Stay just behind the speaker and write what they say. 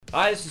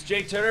Hi, this is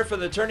Jake Turner for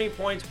the Turning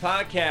Points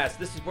Podcast.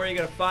 This is where you're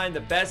going to find the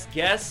best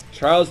guests.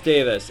 Charles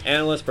Davis,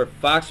 analyst for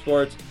Fox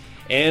Sports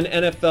and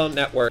NFL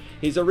Network.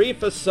 He's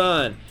Arifa's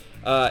son,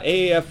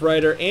 AAF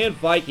writer and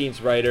Vikings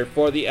writer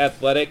for The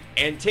Athletic,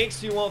 and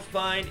takes you won't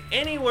find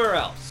anywhere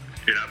else.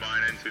 You're not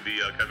buying into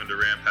the Kevin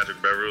Durant,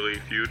 Patrick Beverly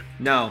feud?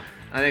 No,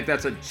 I think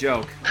that's a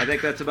joke. I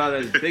think that's about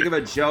as big of a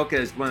joke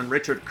as when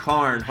Richard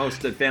Karn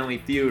hosted Family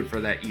Feud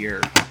for that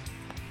year.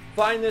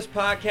 Find this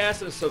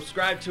podcast and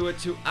subscribe to it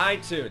to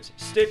iTunes,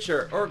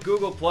 Stitcher, or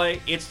Google Play.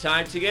 It's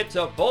time to get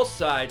to both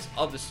sides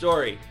of the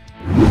story.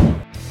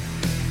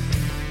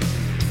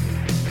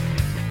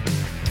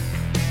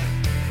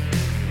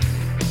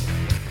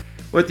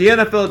 With the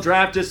NFL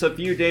draft just a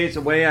few days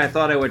away, I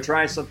thought I would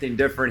try something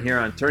different here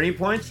on Turning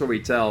Points, where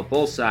we tell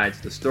both sides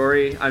of the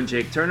story. I'm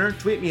Jake Turner.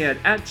 Tweet me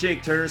at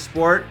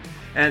 @JakeTurnerSport.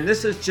 And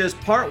this is just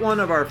part one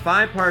of our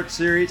 5-part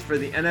series for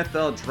the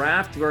NFL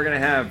draft. We're going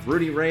to have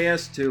Rudy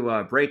Reyes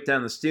to break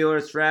down the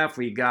Steelers draft.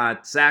 We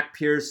got Zach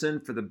Pearson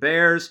for the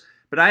Bears.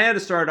 But I had to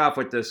start off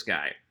with this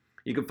guy.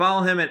 You can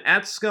follow him at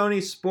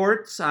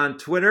 @SconeySports on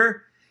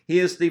Twitter. He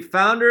is the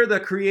founder, the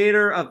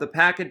creator of the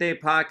Pack-A-Day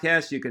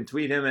podcast. You can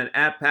tweet him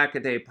at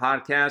 @Pack-A-Day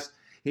podcast.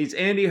 He's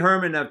Andy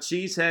Herman of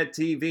Cheesehead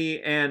TV.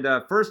 And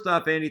first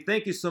off, Andy,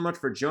 thank you so much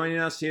for joining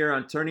us here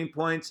on Turning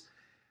Points.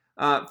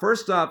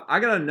 First off, I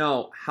got to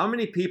know, how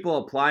many people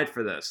applied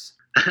for this?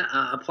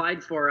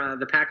 Applied for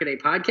the Pack-A-Day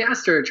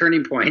podcast or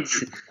Turning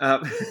Points?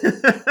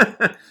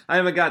 I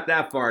haven't got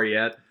that far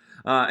yet.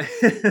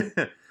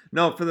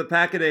 No, for the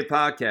Pack-A-Day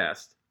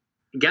podcast.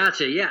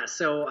 Gotcha. Yeah.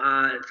 So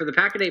for the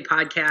Pack-A-Day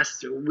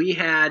podcast, we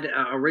had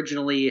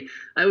originally,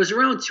 it was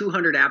around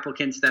 200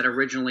 applicants that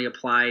originally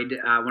applied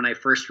when I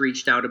first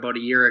reached out about a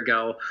year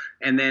ago.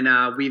 And then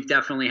we've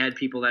definitely had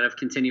people that have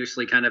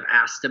continuously kind of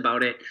asked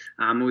about it.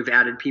 We've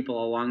added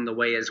people along the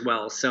way as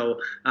well. So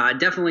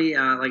definitely,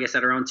 like I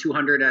said, around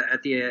 200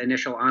 at the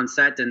initial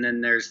onset. And then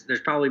there's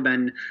probably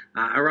been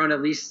around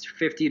at least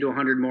 50 to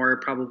 100 more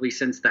probably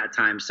since that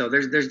time. So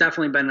there's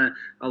definitely been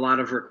a lot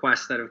of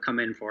requests that have come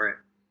in for it.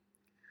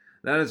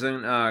 That is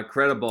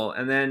incredible.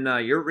 And then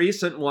your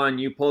recent one,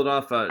 you pulled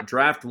off a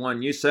draft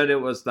one. You said it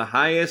was the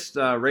highest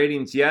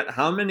ratings yet.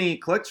 How many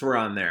clicks were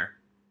on there?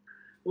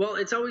 Well,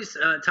 it's always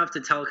tough to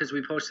tell because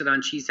we posted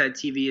on Cheesehead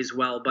TV as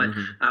well. But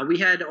we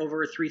had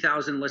over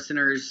 3,000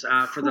 listeners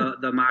for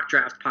the mock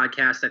draft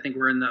podcast. I think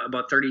we're in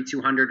about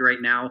 3,200 right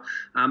now.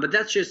 But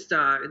that's just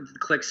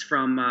clicks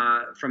from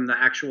the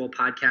actual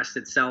podcast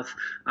itself,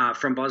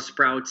 from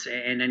Buzzsprout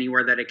and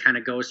anywhere that it kind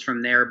of goes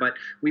from there. But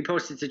we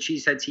posted to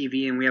Cheesehead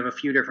TV, and we have a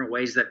few different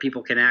ways that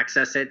people can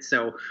access it.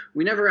 So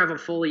we never have a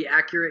fully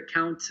accurate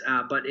count,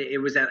 but it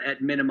was at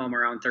minimum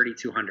around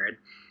 3,200.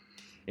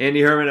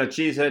 Andy Herman of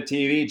Cheesehead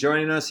TV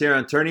joining us here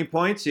on Turning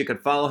Points. You can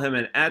follow him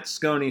at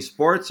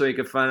 @SconeySports, or you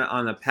can find it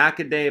on the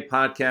Pack-A-Day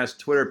podcast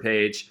Twitter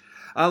page.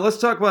 Let's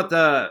talk about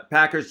the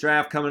Packers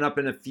draft coming up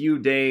in a few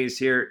days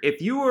here.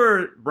 If you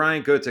were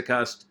Brian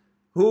Gutekunst,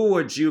 who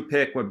would you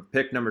pick with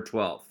pick number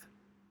 12?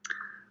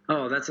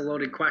 Oh, that's a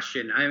loaded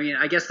question. I mean,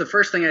 I guess the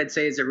first thing I'd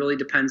say is it really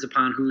depends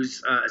upon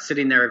who's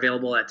sitting there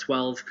available at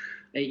 12.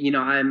 You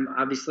know, I'm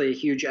obviously a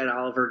huge Ed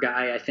Oliver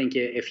guy. I think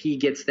if he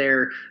gets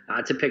there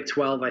to pick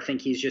 12, I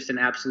think he's just an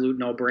absolute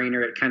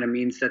no-brainer. It kind of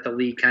means that the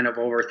league kind of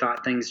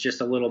overthought things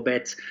just a little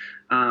bit.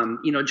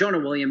 You know, Jonah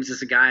Williams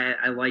is a guy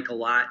I like a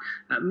lot.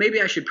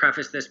 Maybe I should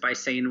preface this by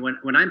saying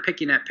when I'm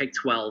picking at pick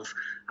 12,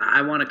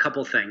 I want a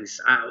couple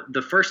things.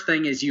 The first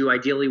thing is you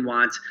ideally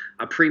want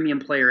a premium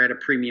player at a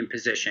premium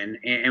position.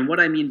 And what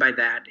I mean by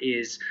that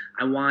is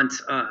I want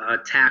a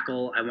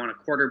tackle, I want a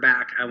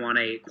quarterback, I want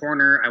a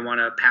corner, I want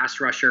a pass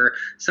rusher,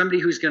 somebody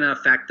who's going to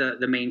affect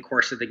the main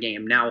course of the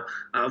game. Now,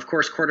 of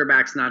course,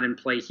 quarterback's not in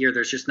play here.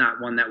 There's just not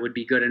one that would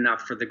be good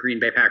enough for the Green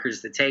Bay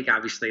Packers to take.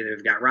 Obviously,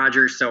 they've got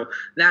Rodgers, so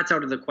that's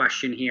out of the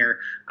question here.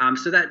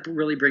 So that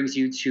really brings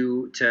you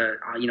to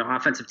you know,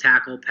 offensive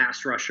tackle,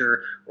 pass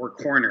rusher, or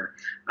corner.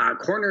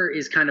 Corner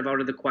is kind of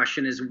out of the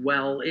question as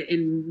well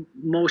in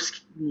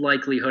most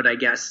likelihood, I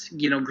guess.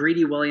 You know,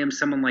 Greedy Williams,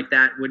 someone like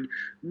that would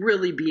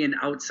really be an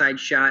outside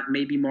shot,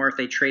 maybe more if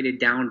they traded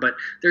down, but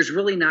there's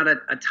really not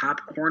a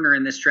top corner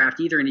in this draft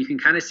either. And you can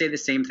kind of say the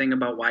same thing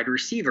about wide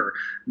receiver.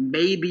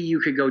 Maybe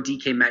you could go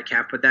DK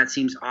Metcalf, but that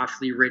seems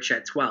awfully rich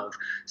at 12.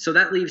 So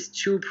that leaves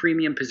two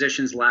premium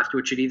positions left,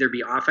 which would either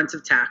be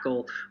offensive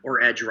tackle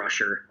or edge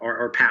rusher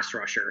or pass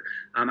rusher.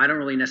 I don't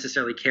really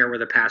necessarily care where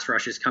the pass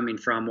rush is coming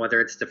from,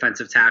 whether it's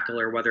defensive tackle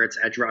or whether it's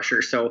edge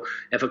rusher. So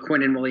if a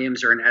Quinnen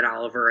Williams or an Ed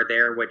Oliver are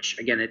there, which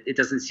again, it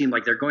doesn't seem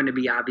like they're going to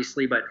be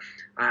obviously, but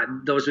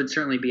those would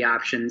certainly be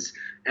options.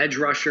 Edge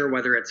rusher,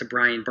 whether it's a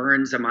Brian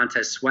Burns, a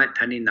Montez Sweat,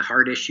 pending the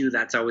heart issue,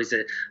 that's always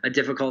a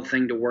difficult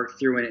thing to work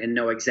through and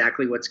know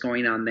exactly what's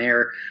going on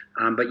there.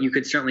 But you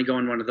could certainly go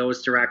in one of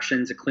those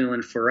directions, a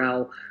Cleveland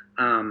Farrell.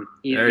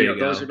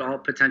 Those would all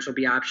potential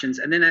be options.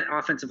 And then at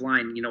offensive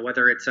line,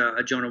 whether it's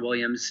a Jonah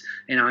Williams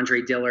and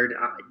Andre Dillard.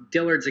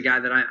 Dillard's a guy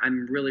that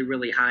I'm really,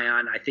 really high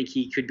on. I think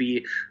he could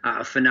be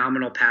a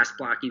phenomenal pass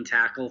blocking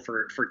tackle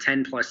for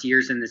 10 plus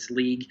years in this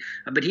league.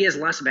 But he has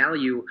less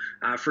value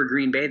for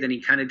Green Bay than he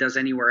kind of does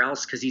anywhere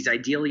else because he's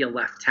ideally a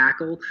left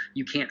tackle.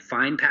 You can't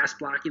find pass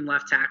blocking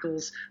left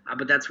tackles,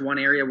 but that's one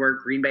area where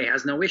Green Bay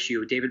has no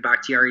issue. David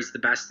Bakhtiari is the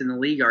best in the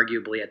league,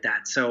 arguably, at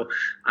that. So,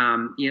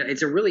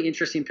 it's a really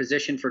interesting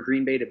position for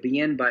Green Bay to be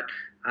in, but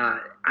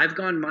I've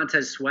gone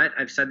Montez Sweat.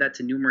 I've said that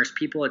to numerous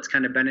people. It's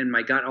kind of been in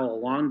my gut all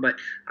along, but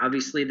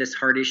obviously this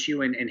heart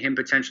issue and him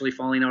potentially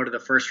falling out of the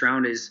first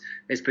round is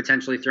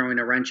potentially throwing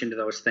a wrench into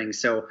those things.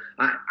 So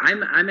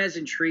I'm as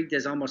intrigued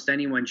as almost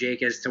anyone,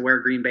 Jake, as to where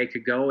Green Bay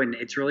could go, and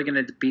it's really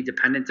going to be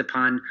dependent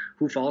upon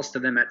who falls to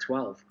them at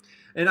 12.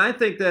 And I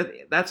think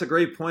that's a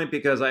great point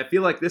because I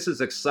feel like this is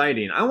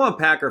exciting. I want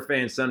Packer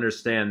fans to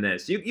understand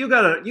this. You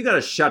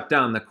gotta shut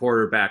down the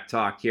quarterback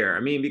talk here. I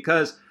mean,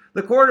 because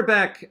the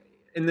quarterback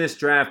in this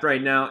draft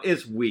right now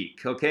is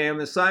weak. Okay, I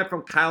mean, aside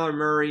from Kyler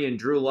Murray and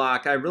Drew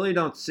Lock, I really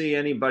don't see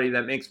anybody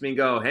that makes me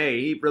go, "Hey,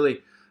 he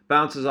really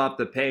bounces off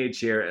the page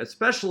here."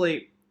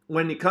 Especially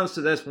when it comes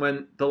to this,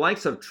 when the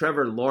likes of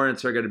Trevor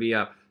Lawrence are going to be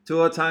up,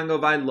 Tua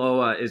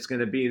Tagovailoa is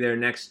going to be there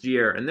next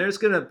year, and there's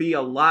going to be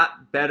a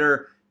lot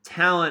better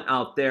talent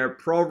out there,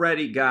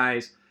 pro-ready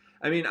guys.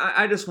 I mean,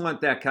 I just want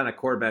that kind of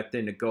quarterback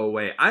thing to go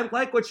away. I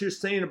like what you're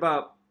saying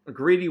about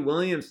Greedy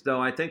Williams, though.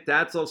 I think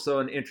that's also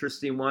an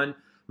interesting one.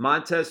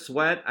 Montez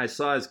Sweat, I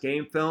saw his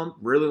game film,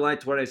 really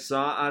liked what I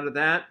saw out of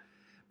that.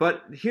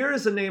 But here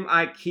is a name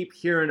I keep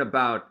hearing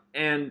about,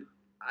 and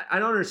I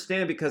don't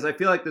understand because I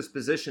feel like this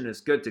position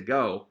is good to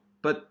go.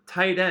 But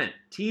tight end,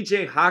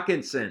 TJ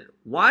Hawkinson,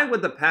 why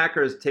would the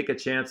Packers take a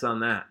chance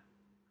on that?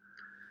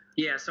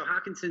 Yeah, so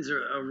Hawkinson's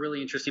a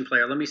really interesting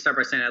player. Let me start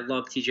by saying I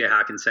love TJ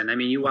Hawkinson. I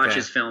mean, you watch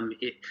his film.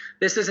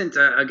 This isn't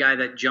a guy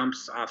that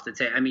jumps off the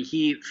tape. I mean,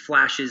 he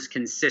flashes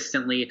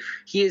consistently.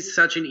 He is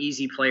such an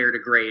easy player to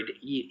grade.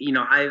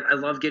 I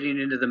love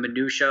getting into the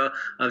minutia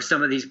of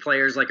some of these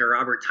players like a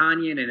Robert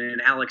Tonyan and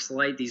an Alex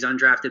Light, these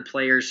undrafted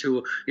players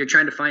who you're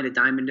trying to find a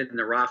diamond in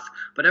the rough.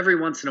 But every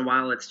once in a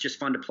while, it's just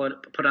fun to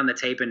put on the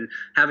tape and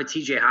have a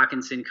TJ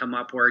Hawkinson come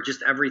up where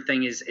just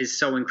everything is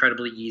so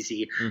incredibly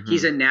easy. Mm-hmm.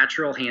 He's a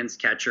natural hands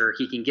catcher.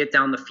 He can get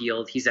down the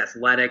field. He's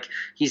athletic.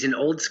 He's an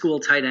old school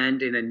tight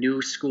end in a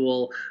new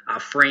school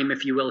frame,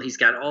 if you will. He's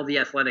got all the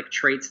athletic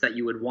traits that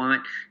you would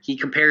want. He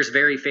compares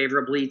very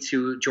favorably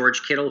to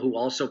George Kittle, who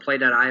also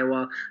played at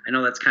Iowa. I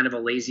know that's kind of a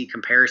lazy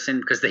comparison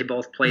because they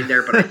both played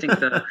there, but I think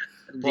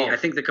I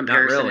think the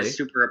comparison is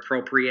super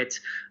appropriate.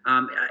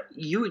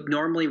 You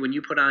normally, when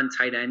you put on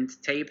tight end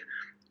tape,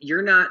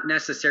 you're not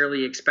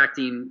necessarily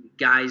expecting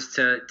guys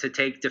to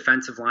take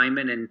defensive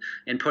linemen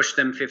and push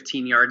them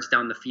 15 yards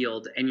down the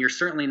field. And you're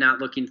certainly not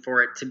looking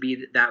for it to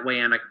be that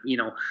way on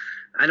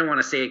I don't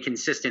want to say a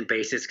consistent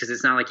basis because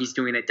it's not like he's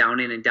doing it down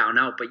in and down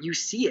out, but you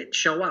see it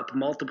show up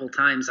multiple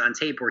times on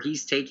tape where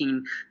he's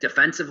taking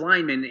defensive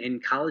linemen in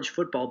college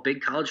football,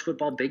 Big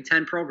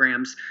 10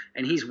 programs,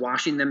 and he's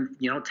washing them,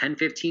 10,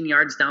 15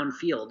 yards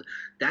downfield.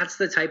 That's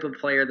the type of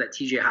player that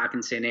TJ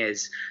Hawkinson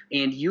is.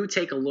 And you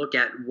take a look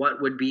at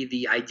what would be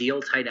the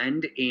ideal tight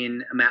end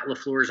in Matt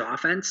LaFleur's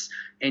offense,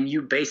 and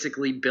you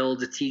basically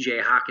build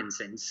TJ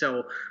Hawkinson.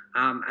 So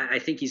I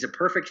think he's a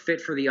perfect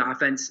fit for the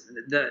offense.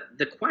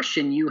 The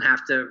question you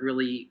have to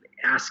really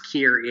ask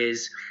here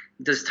is,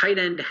 does tight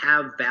end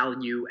have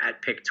value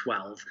at pick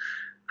 12?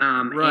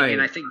 Right. And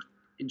I think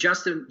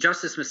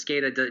Justice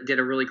Mosqueda did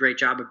a really great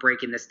job of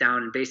breaking this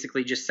down and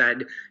basically just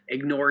said,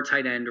 ignore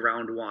tight end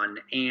round 1.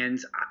 And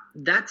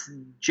that's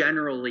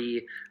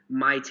generally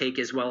my take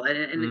as well.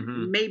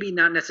 And maybe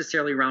not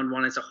necessarily round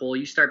 1 as a whole.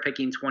 You start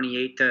picking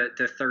 28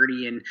 to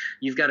 30 and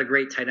you've got a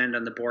great tight end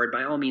on the board.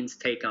 By all means,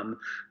 take them.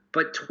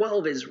 But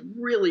 12 is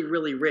really,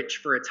 really rich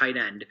for a tight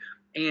end.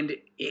 And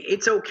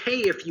it's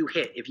okay if you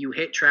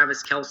hit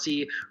Travis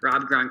Kelce,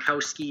 Rob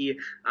Gronkowski,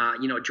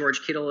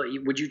 George Kittle.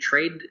 Would you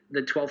trade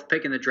the 12th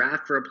pick in the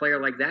draft for a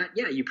player like that?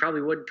 Yeah, you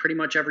probably would pretty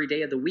much every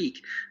day of the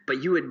week.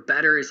 But you would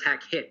better as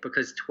heck hit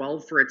because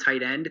 12 for a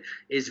tight end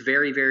is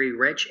very, very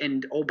rich.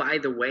 And oh, by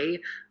the way,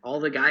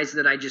 all the guys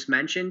that I just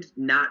mentioned,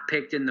 not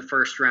picked in the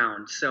first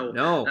round. So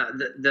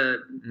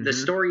the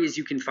story is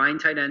you can find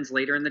tight ends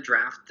later in the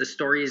draft. The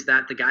story is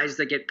that the guys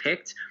that get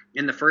picked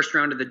in the first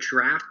round of the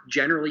draft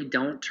generally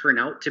don't turn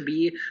out to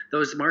be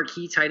those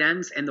marquee tight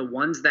ends, and the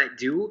ones that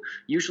do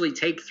usually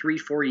take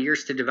 3-4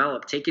 years to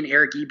develop. Taking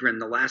Eric Ebron,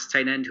 the last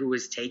tight end who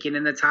was taken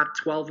in the top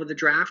 12 of the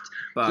draft,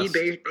 Bust.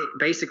 He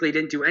basically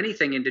didn't do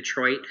anything in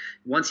Detroit.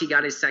 Once he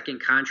got his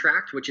second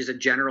contract, which is a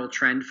general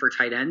trend for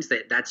tight ends,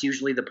 that's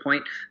usually the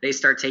point they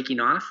start taking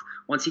off.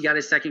 Once he got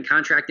his second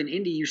contract in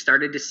Indy, you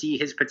started to see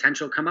his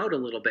potential come out a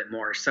little bit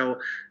more. So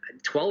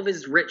 12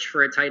 is rich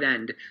for a tight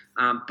end,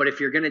 but if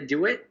you're going to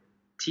do it,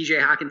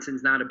 TJ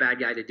Hawkinson's not a bad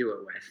guy to do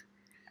it with.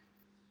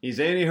 He's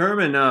Andy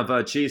Herman of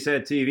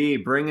Cheesehead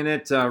TV, bringing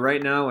it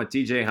right now with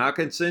DJ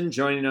Hawkinson,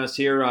 joining us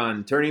here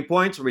on Turning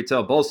Points, where we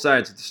tell both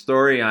sides of the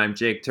story. I'm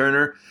Jake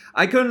Turner.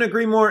 I couldn't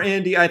agree more,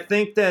 Andy. I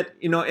think that,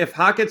 if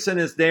Hawkinson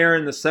is there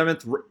in the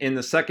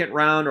second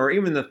round, or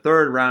even the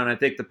third round, I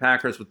think the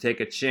Packers would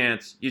take a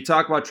chance. You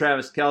talk about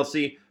Travis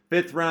Kelce,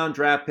 5th round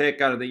draft pick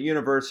out of the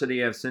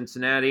University of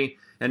Cincinnati,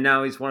 and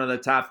now he's one of the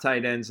top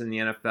tight ends in the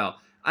NFL.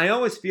 I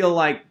always feel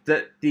like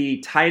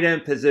the tight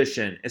end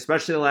position,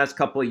 especially the last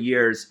couple of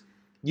years,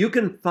 you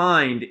can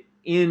find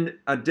in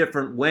a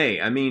different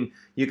way. I mean,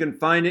 you can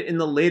find it in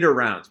the later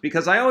rounds,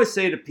 because I always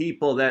say to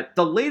people that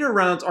the later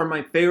rounds are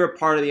my favorite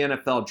part of the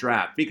NFL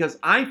draft, because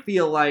I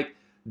feel like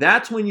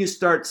that's when you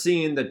start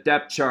seeing the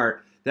depth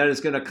chart that is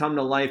going to come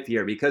to life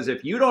here. Because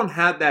if you don't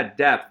have that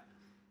depth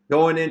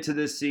going into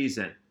this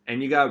season,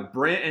 and you got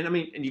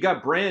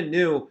brand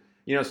new,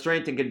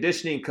 strength and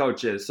conditioning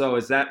coaches. So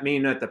does that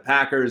mean that the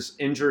Packers'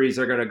 injuries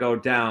are going to go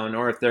down,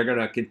 or if they're going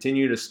to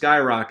continue to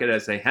skyrocket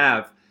as they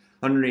have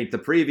underneath the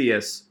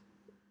previous?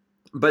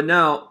 But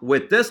now,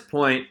 with this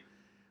point,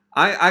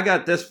 I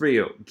got this for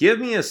you. Give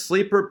me a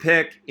sleeper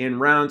pick in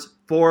rounds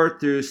 4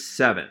 through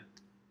 7.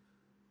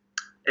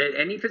 At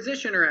any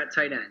position or at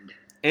tight end?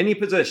 Any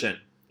position.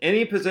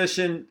 Any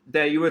position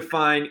that you would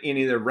find in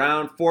either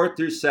round 4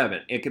 through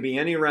 7. It could be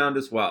any round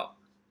as well.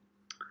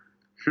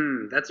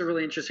 That's a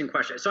really interesting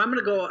question. So I'm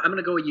gonna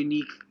go a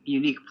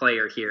unique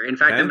player here. In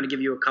fact, okay. I'm gonna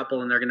give you a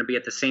couple, and they're gonna be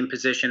at the same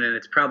position, and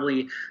it's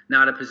probably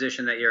not a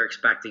position that you're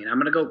expecting. I'm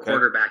gonna go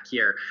quarterback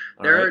here.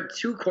 There are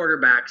 2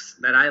 quarterbacks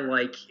that I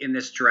like in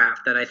this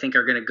draft that I think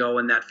are gonna go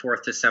in that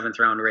 4th to 7th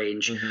round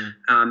range,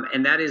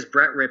 and that is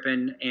Brett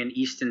Rippon and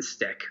Easton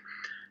Stick.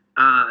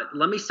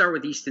 Let me start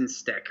with Easton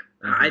Stick.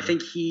 I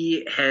think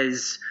he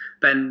has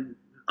been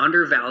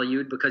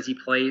undervalued because he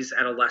plays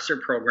at a lesser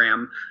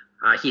program.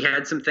 He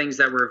had some things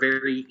that were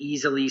very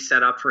easily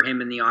set up for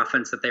him in the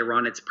offense that they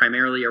run. It's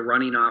primarily a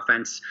running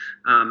offense,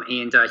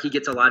 and he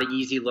gets a lot of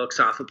easy looks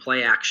off of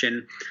play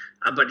action.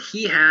 But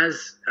he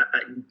has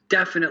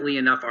definitely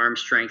enough arm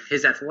strength.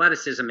 His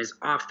athleticism is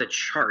off the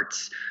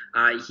charts.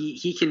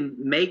 He can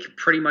make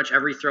pretty much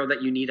every throw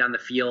that you need on the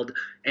field.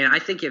 And I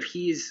think if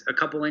he's a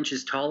couple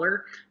inches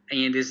taller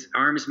and his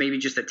arms maybe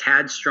just a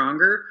tad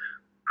stronger,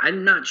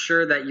 I'm not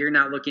sure that you're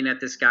not looking at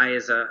this guy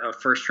as a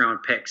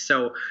first-round pick.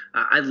 So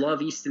I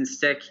love Easton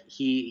Stick.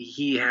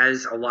 He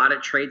has a lot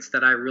of traits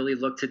that I really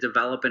look to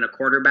develop in a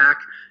quarterback,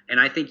 and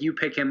I think you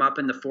pick him up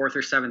in the 4th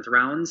or 7th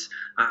rounds.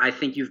 I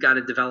think you've got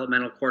a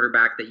developmental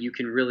quarterback that you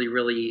can really,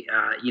 really,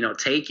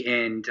 take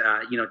and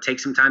take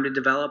some time to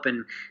develop,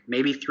 and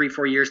maybe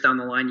 3-4 years down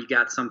the line, you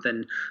got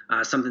something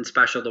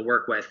special to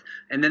work with.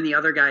 And then the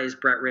other guy is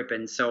Brett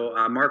Rippon.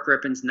 So Mark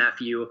Rippon's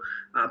nephew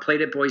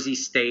played at Boise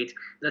State.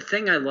 The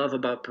thing I love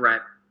about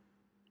Brett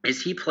is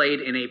he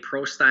played in a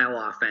pro-style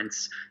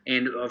offense.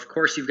 And, of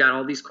course, you've got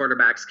all these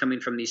quarterbacks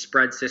coming from these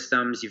spread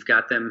systems. You've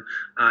got them,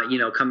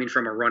 coming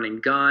from a run and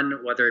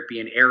gun, whether it be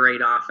an air raid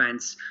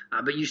offense.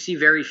 But you see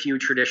very few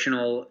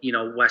traditional,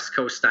 West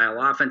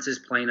Coast-style offenses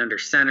playing under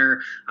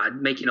center,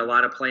 making a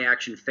lot of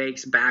play-action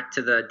fakes back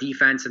to the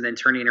defense and then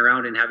turning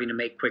around and having to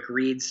make quick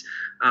reads.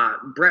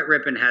 Brett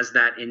Rippon has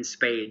that in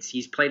spades.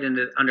 He's played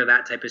under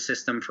that type of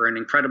system for an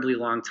incredibly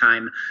long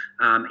time.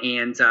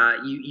 And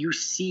you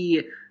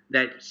see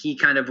that he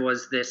kind of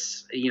was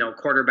this,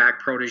 quarterback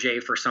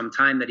protege for some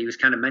time, that he was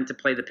kind of meant to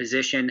play the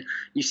position.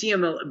 You see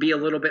him be a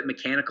little bit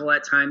mechanical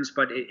at times,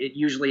 but it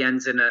usually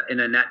ends in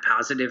a net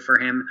positive for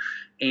him.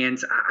 And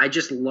I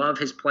just love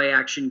his play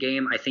action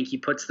game. I think he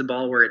puts the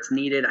ball where it's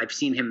needed. I've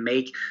seen him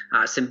make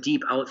some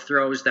deep out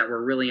throws that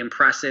were really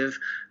impressive.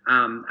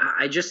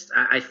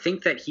 I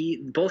think that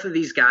both of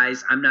these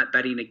guys, I'm not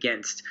betting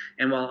against.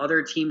 And while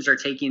other teams are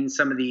taking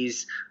some of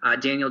these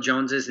Daniel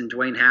Joneses and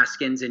Dwayne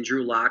Haskins and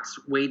Drew Locks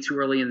way too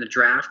early in the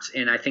draft,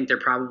 and I think they're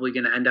probably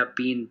going to end up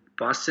being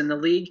busts in the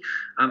league,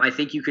 I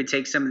think you could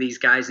take some of these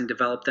guys and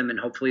develop them, and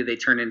hopefully they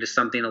turn into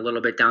something a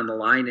little bit down the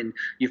line, and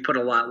you've put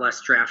a lot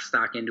less draft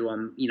stock into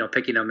them,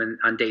 picking them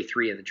on day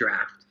 3 of the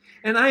draft.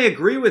 And I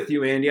agree with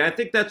you, Andy. I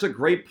think that's a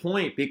great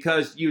point,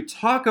 because you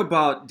talk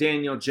about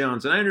Daniel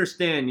Jones, and I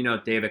understand,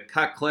 David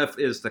Cutcliffe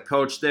is the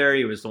coach there.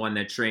 He was the one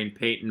that trained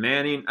Peyton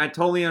Manning. I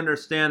totally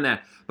understand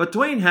that. But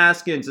Dwayne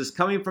Haskins is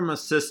coming from a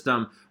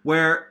system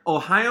where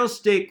Ohio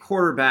State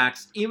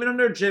quarterbacks, even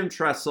under Jim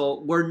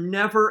Tressel, were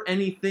never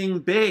anything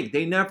big.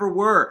 They never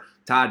were.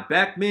 Todd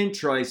Beckman,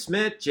 Troy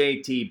Smith,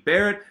 J.T.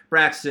 Barrett,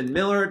 Braxton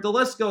Miller. The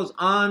list goes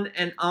on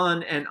and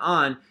on and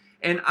on.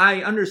 And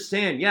I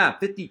understand,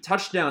 50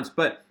 touchdowns,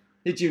 but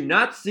did you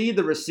not see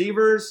the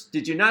receivers?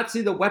 Did you not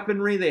see the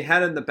weaponry they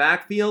had in the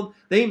backfield?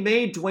 They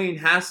made Dwayne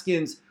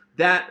Haskins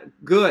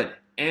that good.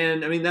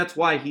 And, that's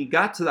why he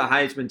got to the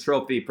Heisman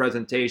Trophy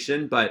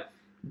presentation, but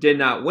did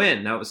not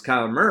win. That was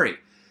Kyler Murray.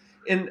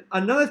 And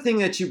another thing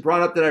that you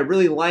brought up that I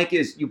really like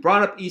is you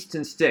brought up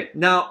Easton Stick.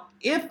 Now,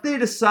 if they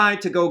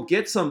decide to go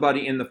get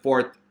somebody in the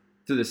 4th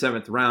through the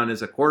 7th round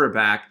as a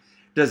quarterback,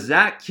 does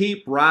that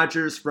keep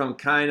Rodgers from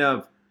kind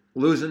of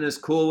losing his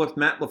cool with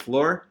Matt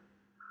LaFleur?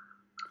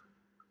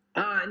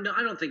 No,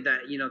 I don't think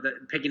that,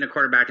 that picking a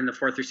quarterback in the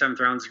 4th or 7th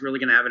round is really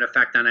going to have an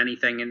effect on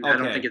anything. And I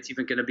don't think it's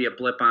even going to be a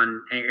blip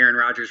on Aaron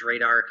Rodgers'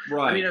 radar.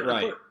 Right, I mean,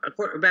 right. A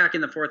quarterback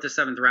in the 4th or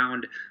 7th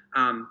round,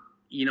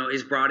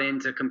 is brought in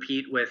to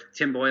compete with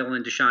Tim Boyle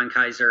and Deshaun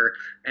Kaiser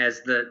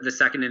as the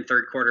second and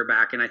third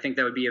quarterback. And I think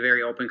that would be a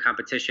very open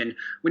competition.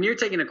 When you're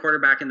taking a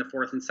quarterback in the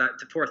 4th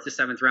to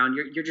 7th round,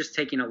 you're just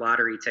taking a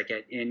lottery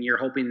ticket, and you're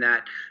hoping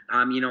that,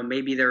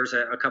 maybe there's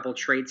a couple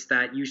traits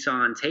that you saw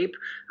on tape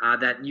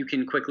that you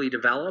can quickly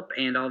develop.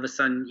 And all of a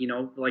sudden,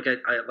 like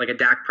a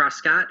Dak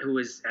Prescott, who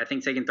was, I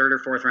think, taken 3rd or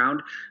 4th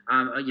round,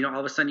 all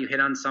of a sudden you hit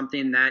on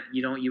something that,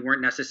 you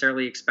weren't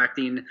necessarily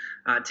expecting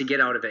to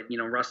get out of it.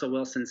 Russell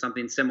Wilson,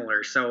 something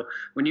similar. So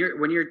when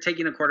you're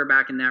taking a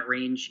quarterback in that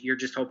range, you're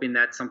just hoping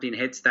that something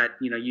hits that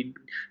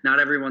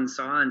not everyone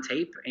saw on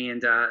tape,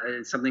 and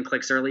something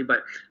clicks early.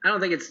 But I don't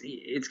think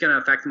it's going to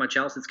affect much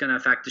else. It's going to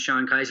affect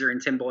Deshaun Kaiser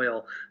and Tim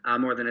Boyle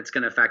more than it's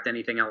going to affect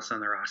anything else on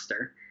the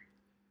roster.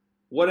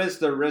 What is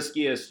the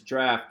riskiest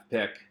draft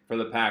pick for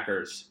the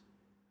Packers?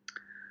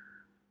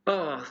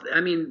 Oh,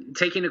 I mean,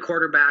 taking a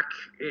quarterback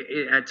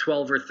at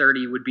 12 or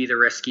 30 would be the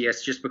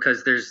riskiest, just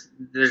because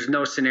there's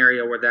no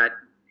scenario where that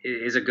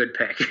is a good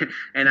pick.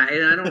 And I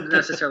don't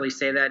necessarily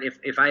say that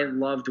if I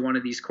loved one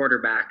of these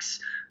quarterbacks,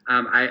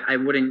 I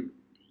wouldn't,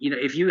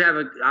 if you have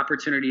an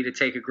opportunity to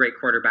take a great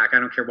quarterback, I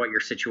don't care what your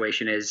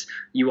situation is,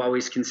 you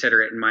always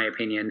consider it, in my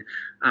opinion,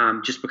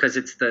 just because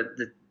it's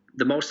the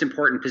most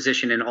important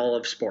position in all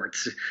of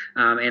sports.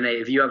 And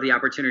if you have the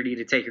opportunity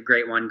to take a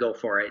great one, go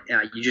for it.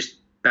 You just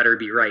better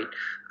be right.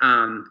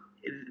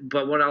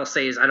 But what I'll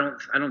say is I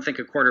don't think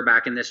a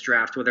quarterback in this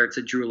draft, whether it's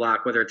a Drew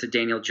Lock, whether it's a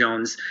Daniel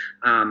Jones,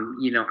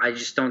 I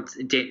just don't,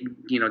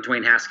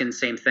 Dwayne Haskins,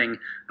 same thing.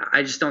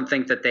 I just don't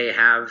think that they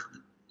have,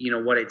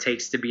 what it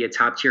takes to be a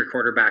top tier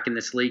quarterback in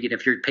this league. And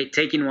if you're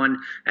taking one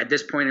at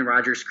this point in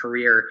Rodgers'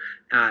 career,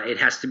 it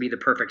has to be the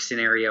perfect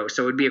scenario.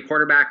 So it would be a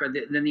quarterback, or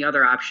then the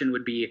other option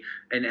would be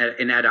an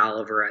Ed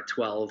Oliver at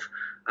 12.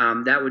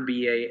 That would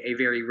be a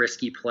very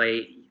risky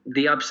play.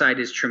 The upside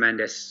is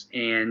tremendous,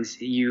 and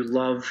you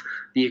love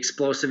the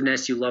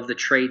explosiveness, you love the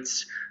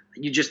traits.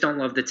 You just don't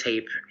love the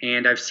tape.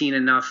 And I've seen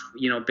enough,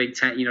 Big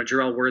Ten,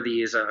 Jarrell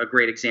Worthy is a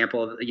great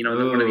example of,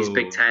 one of these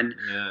Big Ten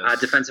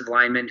defensive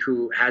linemen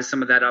who has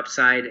some of that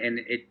upside, and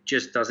it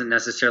just doesn't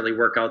necessarily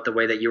work out the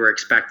way that you were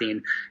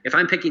expecting. If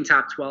I'm picking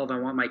top 12, I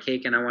want my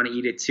cake and I want to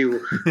eat it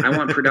too. I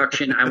want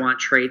production. I want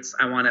traits.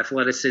 I want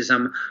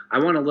athleticism. I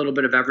want a little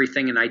bit of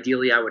everything. And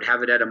ideally I would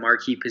have it at a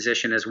marquee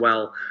position as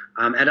well.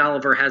 Ed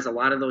Oliver has a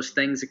lot of those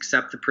things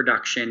except the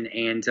production.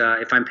 And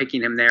if I'm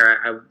picking him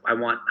there, I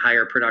want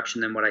higher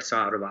production than what I saw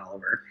out of Oliver.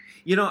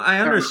 I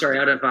understand.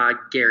 Out of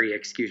Gary,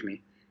 excuse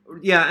me.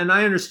 Yeah, and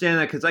I understand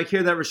that because I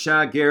hear that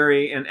Rashad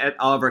Gary and Ed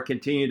Oliver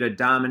continue to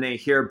dominate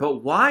here.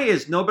 But why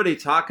is nobody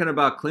talking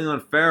about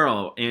Cleveland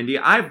Farrell, Andy?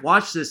 I've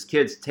watched this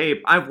kid's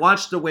tape. I've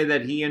watched the way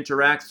that he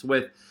interacts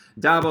with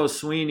Dabo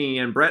Sweeney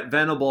and Brett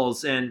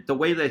Venables, and the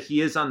way that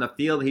he is on the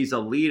field. He's a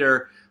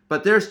leader.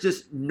 But there's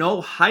just no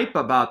hype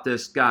about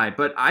this guy.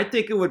 But I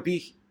think it would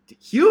be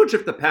huge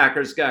if the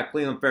Packers got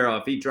Cleveland Farrell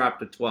if he dropped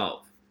to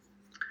 12.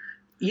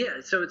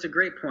 Yeah, so it's a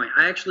great point.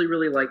 I actually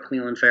really like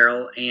Cleveland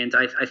Farrell, and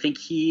I think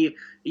he,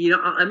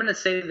 I'm going to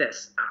say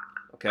this.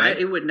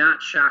 Okay. It would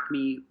not shock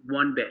me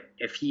one bit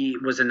if he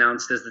was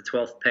announced as the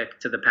 12th pick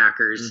to the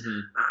Packers. Mm-hmm.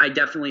 I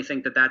definitely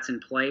think that that's in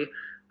play.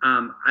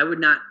 I would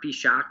not be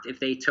shocked if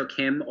they took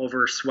him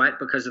over Sweat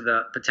because of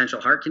the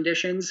potential heart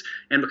conditions,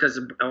 and because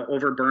of,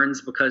 over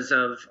Burns because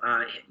of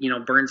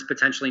Burns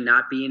potentially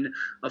not being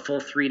a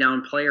full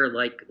 3-down player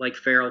like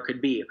Farrell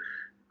could be.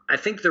 I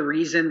think the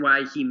reason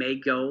why he may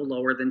go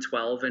lower than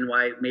 12 and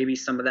why maybe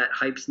some of that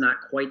hype's not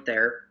quite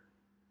there,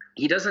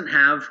 he doesn't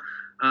have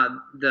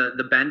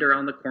the bend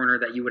around the corner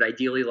that you would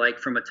ideally like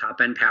from a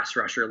top-end pass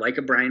rusher like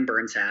a Brian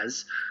Burns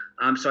has.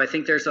 So I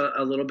think there's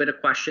a little bit of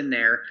question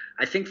there.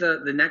 I think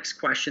the next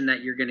question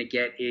that you're going to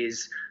get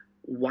is,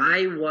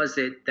 why was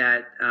it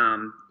that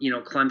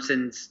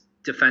Clemson's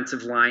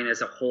defensive line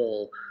as a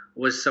whole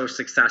was so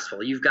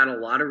successful? You've got a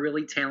lot of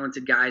really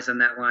talented guys on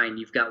that line.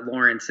 You've got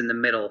Lawrence in the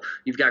middle.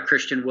 You've got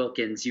Christian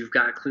Wilkins. You've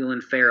got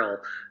Cleveland Farrell.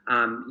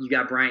 You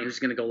got Bryant, who's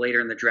going to go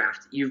later in the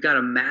draft. You've got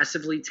a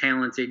massively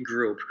talented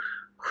group.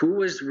 Who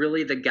was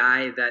really the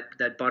guy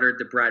that buttered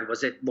the bread?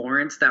 Was it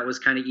Lawrence that was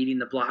kind of eating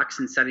the blocks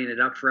and setting it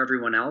up for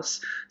everyone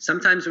else?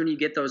 Sometimes when you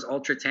get those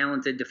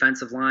ultra-talented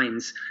defensive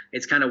lines,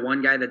 it's kind of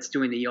one guy that's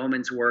doing the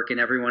yeoman's work and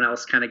everyone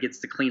else kind of gets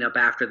to clean up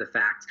after the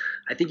fact.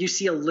 I think you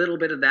see a little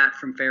bit of that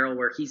from Farrell,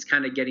 where he's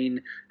kind of getting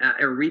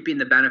or reaping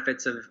the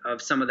benefits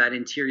of some of that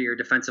interior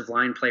defensive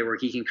line play where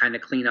he can kind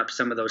of clean up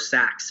some of those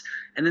sacks.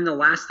 And then the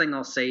last thing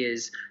I'll say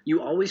is,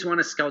 you always want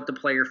to scout the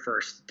player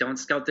first. Don't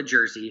scout the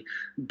jersey.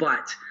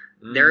 But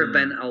there have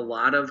been a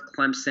lot of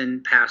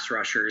Clemson pass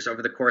rushers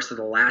over the course of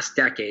the last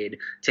decade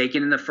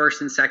taken in the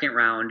first and second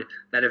round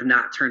that have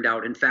not turned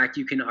out. In fact,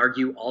 you can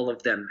argue all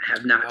of them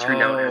have not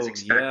turned out as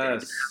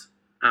expected. Yes.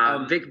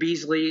 Vic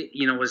Beasley,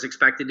 was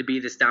expected to be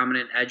this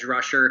dominant edge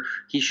rusher.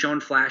 He's shown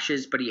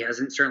flashes, but he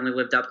hasn't certainly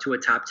lived up to a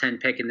top 10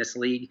 pick in this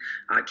league.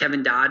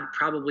 Kevin Dodd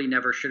probably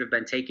never should have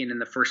been taken in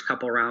the first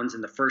couple rounds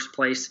in the first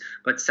place,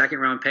 but second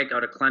round pick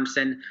out of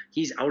Clemson.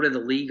 He's out of the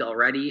league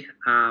already.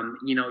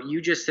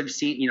 You just have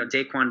seen,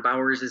 Daquan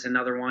Bowers is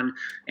another one,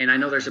 and I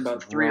know there's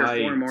about three or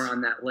four more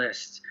on that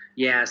list.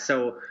 Yeah,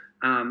 so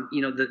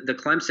the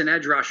Clemson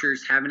edge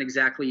rushers haven't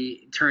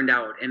exactly turned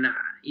out. And,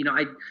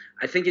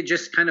 I think it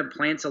just kind of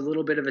plants a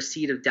little bit of a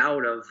seed of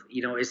doubt of,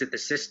 is it the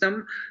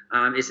system?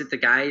 Is it the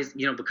guys,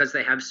 because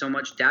they have so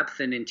much depth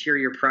and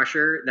interior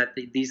pressure that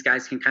these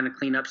guys can kind of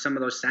clean up some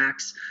of those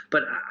sacks.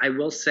 But I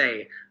will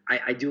say,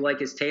 I do like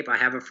his tape. I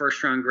have a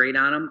first-round grade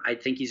on him. I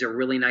think he's a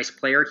really nice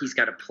player. He's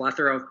got a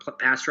plethora of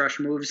pass rush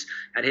moves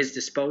at his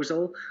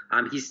disposal.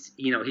 He's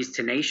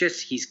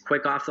tenacious. He's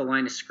quick off the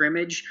line of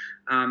scrimmage,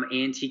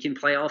 and he can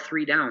play all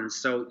three downs.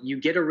 So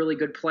you get a really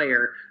good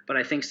player, but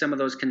I think some of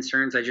those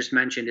concerns I just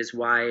mentioned is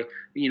why,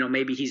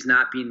 maybe he's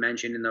not being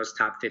mentioned in those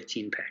top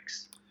 15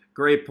 picks.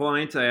 Great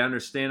point. I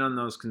understand on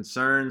those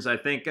concerns. I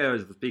think it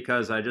was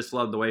because I just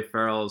love the way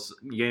Farrell's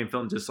game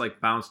film just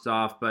bounced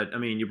off. But,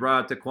 you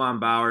brought up Daquan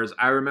Bowers.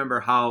 I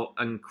remember how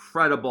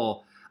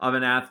incredible of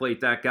an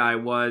athlete that guy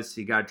was.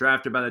 He got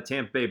drafted by the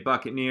Tampa Bay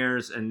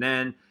Buccaneers, and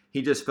then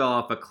he just fell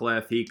off a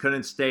cliff. He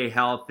couldn't stay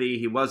healthy.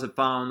 He wasn't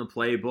following the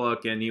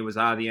playbook, and he was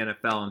out of the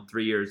NFL in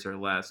 3 years or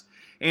less.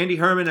 Andy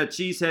Herman of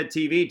Cheesehead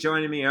TV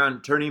joining me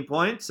on Turning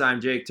Points.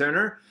 I'm Jake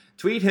Turner.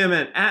 Tweet him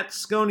at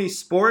Sconey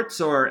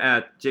Sports or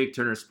at Jake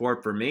Turner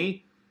Sport for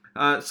me.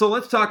 So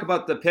let's talk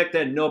about the pick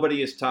that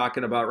nobody is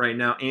talking about right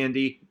now,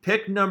 Andy.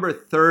 Pick number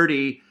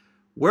 30.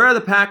 Where are the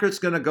Packers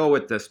going to go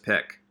with this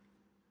pick?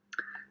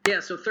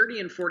 Yeah, so 30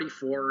 and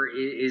 44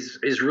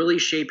 is really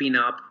shaping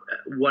up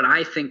what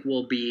I think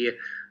will be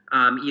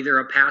either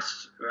a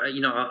pass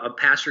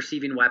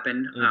receiving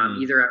weapon,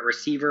 either at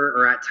receiver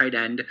or at tight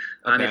end.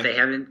 If they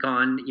haven't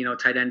gone,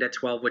 tight end at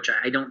 12, which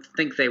I don't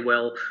think they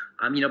will.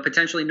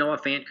 Potentially Noah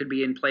Fant could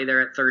be in play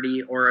there at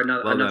 30, or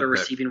another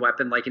receiving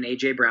weapon like an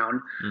A.J.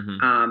 Brown.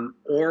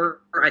 Or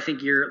I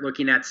think you're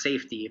looking at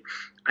safety.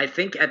 I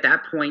think at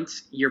that point,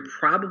 you're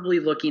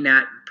probably looking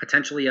at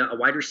potentially a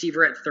wide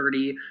receiver at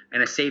 30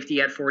 and a safety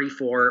at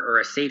 44, or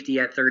a safety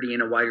at 30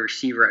 and a wide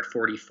receiver at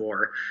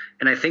 44.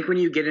 And I think when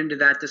you get into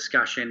that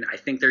discussion, I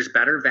think there's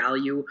better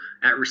value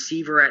at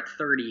receiver at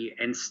 30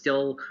 and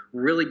still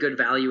really good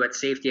value at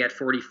safety at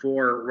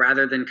 44,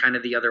 rather than kind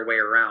of the other way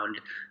around.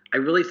 I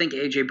really think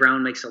A.J.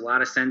 Brown makes a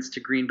lot of sense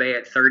to Green Bay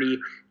at 30.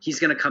 He's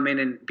going to come in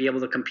and be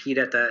able to compete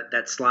at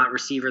that slot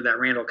receiver that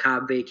Randall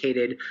Cobb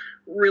vacated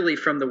really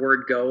from the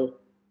word go.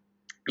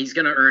 He's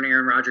going to earn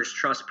Aaron Rodgers'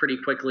 trust pretty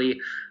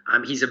quickly.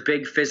 He's a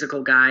big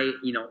physical guy.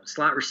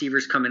 Slot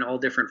receivers come in all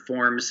different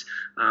forms,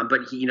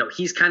 but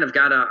he's kind of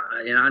got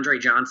an Andre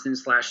Johnson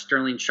 /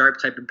 Sterling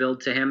Sharp type of build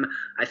to him.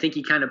 I think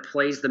he kind of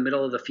plays the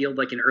middle of the field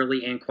like an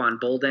early Anquan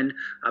Bolden,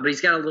 but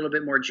he's got a little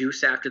bit more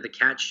juice after the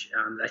catch.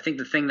 I think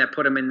the thing that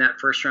put him in that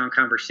first round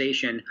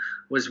conversation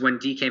was when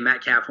DK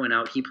Metcalf went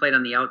out. He played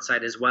on the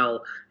outside as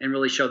well and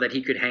really showed that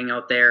he could hang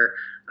out there.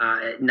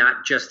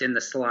 Not just in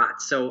the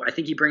slot. So I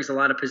think he brings a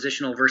lot of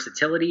positional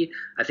versatility.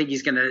 I think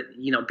he's going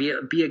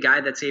to, be a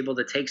guy that's able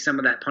to take some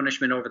of that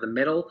punishment over the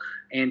middle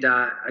and,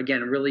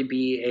 again, really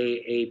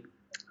be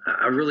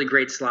a really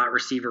great slot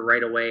receiver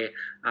right away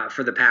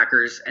for the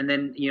Packers. And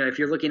then, if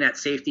you're looking at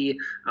safety,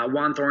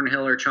 Juan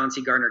Thornhill or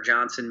Chauncey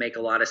Gardner-Johnson make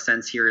a lot of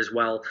sense here as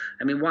well.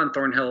 Juan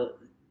Thornhill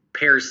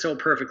pairs so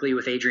perfectly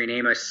with Adrian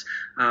Amos.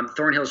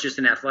 Thornhill's just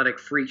an athletic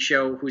freak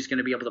show who's going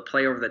to be able to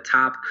play over the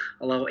top,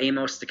 allow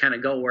Amos to kind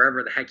of go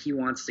wherever the heck he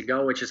wants to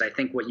go, which is, I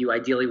think, what you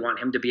ideally want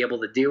him to be able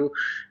to do.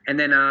 And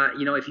then,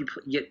 if you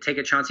take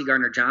a Chauncey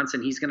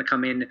Gardner-Johnson, he's going to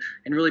come in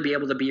and really be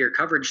able to be your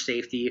coverage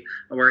safety,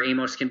 where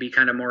Amos can be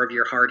kind of more of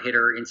your hard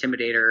hitter,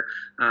 intimidator,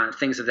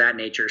 things of that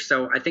nature.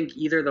 So I think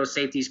either of those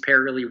safeties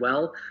pair really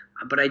well.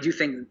 But I do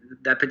think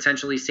that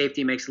potentially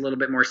safety makes a little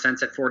bit more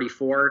sense at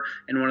 44,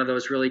 and one of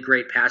those really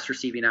great pass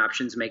receiving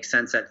options makes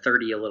sense at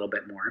 30 a little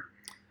bit more.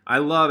 I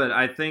love it.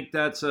 I think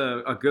that's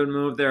a good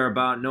move there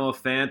about Noah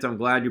Fant. I'm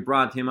glad you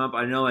brought him up.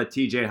 I know that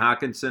TJ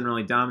Hawkinson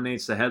really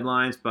dominates the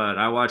headlines, but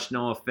I watched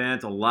Noah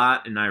Fant a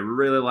lot, and I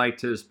really liked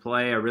his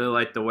play. I really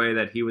liked the way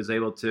that he was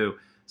able to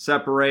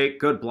separate.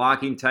 Good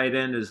blocking tight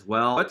end as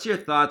well. What's your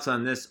thoughts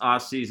on this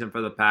offseason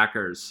for the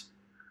Packers?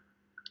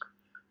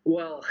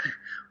 Well,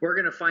 we're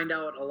going to find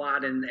out a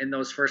lot in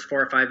those first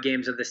 4 or 5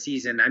 games of the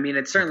season.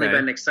 It's certainly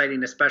been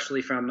exciting,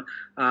 especially from,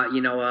 a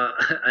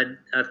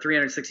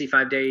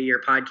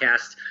 365-day-a-year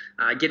podcast,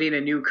 getting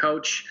a new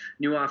coach,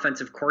 new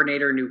offensive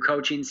coordinator, new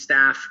coaching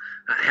staff,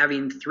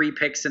 having 3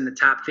 picks in the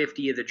top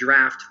 50 of the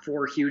draft,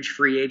 4 huge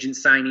free agent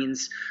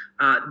signings.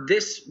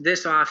 This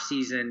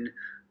offseason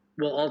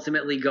will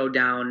ultimately go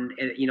down,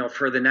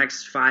 for the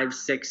next 5,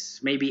 6,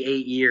 maybe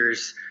 8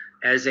 years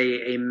as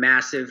a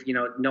massive,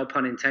 no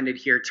pun intended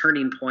here,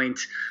 turning point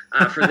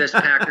for this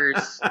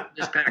Packers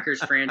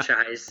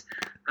franchise.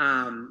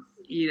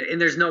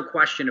 and there's no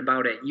question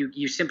about it.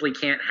 You simply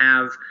can't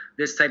have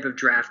this type of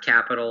draft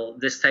capital,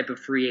 this type of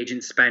free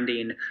agent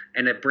spending,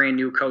 and a brand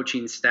new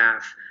coaching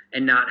staff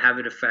and not have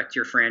it affect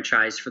your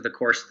franchise for the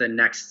course of the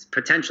next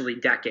potentially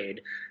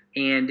decade.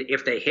 And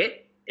if they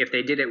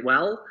did it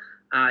well,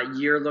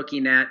 you're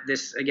looking at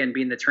this again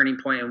being the turning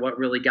point and what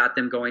really got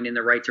them going in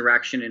the right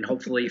direction, and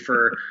hopefully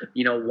for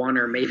one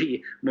or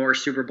maybe more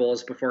Super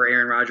Bowls before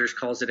Aaron Rodgers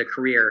calls it a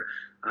career.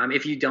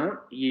 If you don't,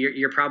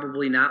 you're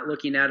probably not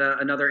looking at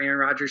another Aaron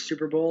Rodgers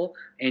Super Bowl,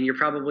 and you're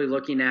probably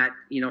looking at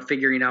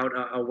figuring out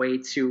a way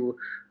to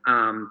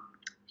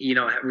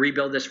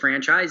rebuild this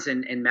franchise.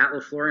 And Matt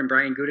LaFleur and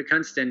Brian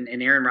Gutekunst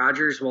and Aaron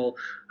Rodgers will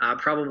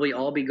probably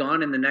all be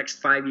gone in the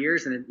next 5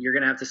 years, and you're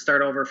going to have to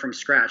start over from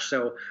scratch.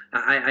 So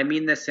I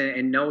mean this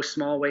in no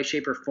small way,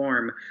 shape, or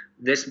form.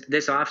 This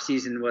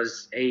offseason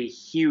was a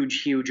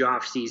huge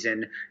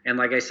offseason. And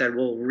like I said,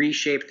 we'll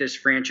reshape this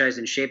franchise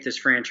and shape this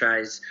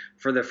franchise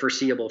for the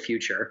foreseeable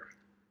future.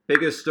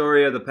 Biggest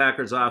story of the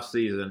Packers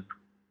offseason?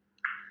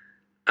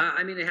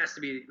 It has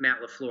to be Matt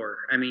LaFleur.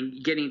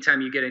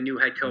 Anytime you get a new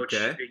head coach,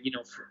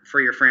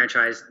 for your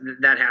franchise,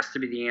 that has to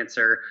be the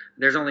answer.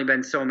 There's only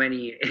been so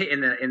many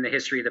in the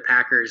history of the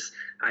Packers.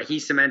 He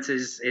cements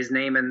his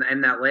name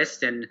in that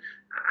list, and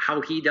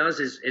how he does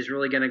is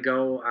really going to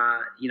go,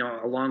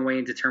 a long way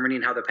in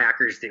determining how the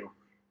Packers do.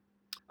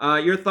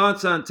 Your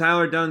thoughts on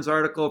Tyler Dunn's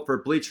article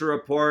for Bleacher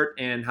Report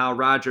and how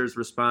Rodgers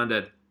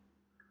responded?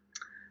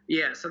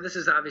 Yeah, so this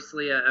is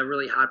obviously a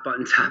really hot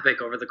button topic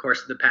over the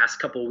course of the past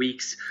couple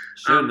weeks.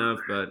 Shouldn't have,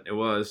 but it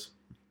was.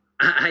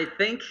 I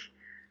think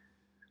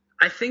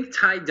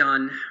Ty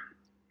Dunn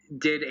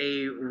did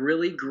a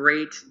really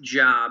great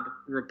job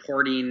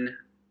reporting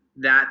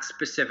that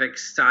specific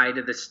side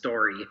of the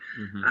story.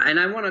 Mm-hmm. And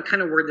I want to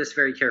kind of word this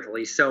very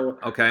carefully. So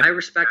okay. I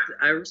respect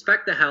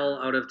the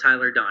hell out of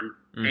Tyler Dunn.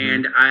 Mm-hmm.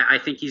 And I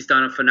think he's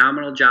done a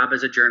phenomenal job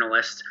as a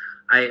journalist.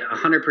 I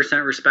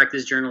 100% respect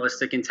his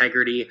journalistic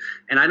integrity,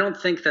 and I don't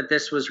think that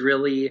this was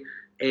really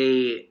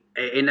a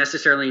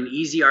necessarily an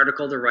easy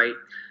article to write.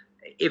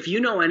 If you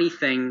know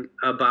anything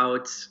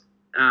about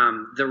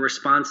the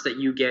response that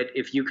you get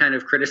if you kind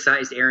of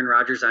criticize Aaron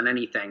Rodgers on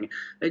anything,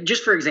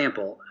 just for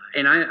example,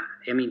 and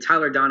I mean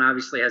Tyler Dunn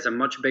obviously has a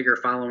much bigger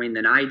following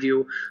than I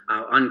do.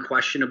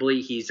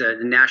 Unquestionably, he's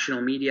a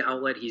national media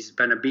outlet. He's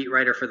been a beat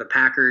writer for the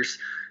Packers.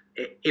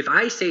 If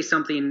I say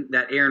something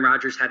that Aaron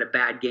Rodgers had a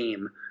bad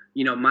game,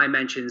 my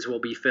mentions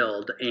will be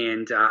filled,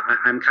 and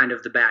I'm kind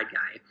of the bad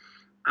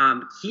guy.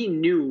 He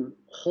knew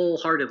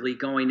wholeheartedly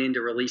going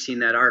into releasing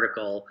that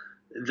article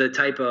the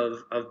type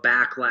of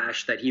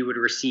backlash that he would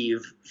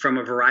receive from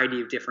a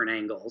variety of different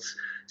angles.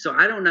 So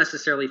I don't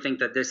necessarily think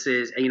that this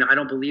is, I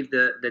don't believe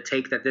the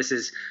take that this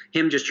is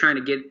him just trying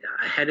to get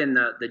ahead in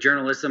the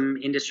journalism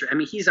industry.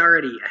 He's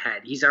already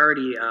ahead. He's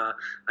already a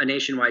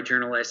nationwide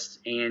journalist,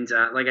 and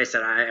like I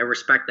said, I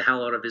respect the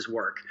hell out of his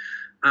work.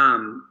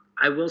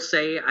 I will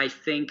say I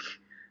think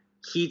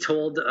he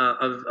told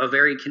a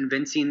very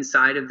convincing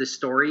side of the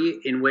story,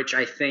 in which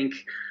I think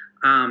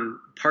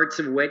parts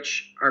of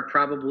which are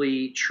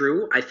probably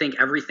true. I think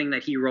everything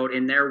that he wrote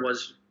in there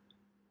was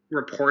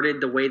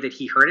reported the way that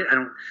he heard it.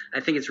 I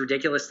think it's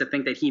ridiculous to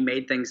think that he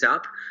made things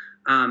up.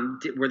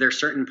 Were there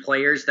certain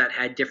players that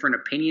had different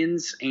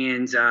opinions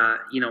and that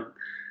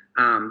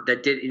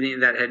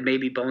had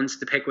maybe bones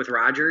to pick with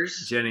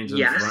Rodgers? Jennings,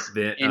 yes.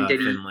 And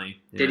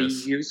Finley. Did he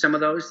use some of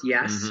those?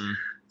 Yes.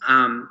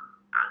 Mm-hmm.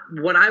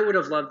 What I would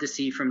have loved to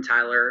see from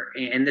Tyler,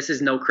 and this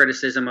is no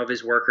criticism of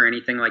his work or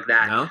anything like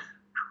that. No?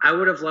 I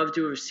would have loved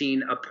to have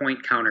seen a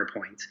point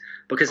counterpoint,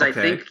 because I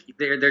think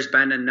there's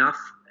been enough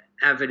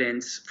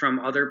evidence from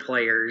other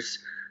players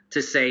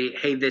to say,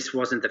 hey, this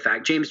wasn't the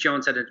fact. James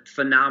Jones had a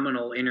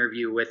phenomenal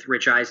interview with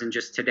Rich Eisen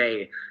just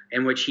today,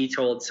 in which he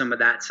told some of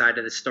that side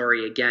of the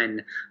story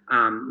again,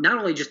 not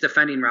only just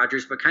defending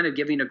Rodgers, but kind of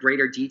giving a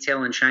greater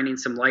detail and shining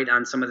some light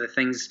on some of the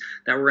things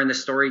that were in the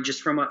story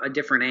just from a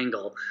different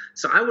angle.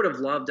 So I would have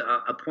loved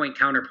a point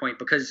counterpoint,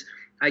 because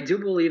I do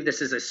believe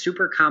this is a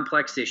super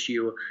complex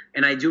issue,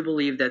 and I do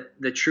believe that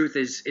the truth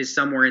is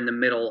somewhere in the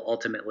middle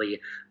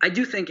ultimately. I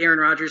do think Aaron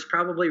Rodgers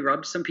probably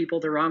rubbed some people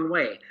the wrong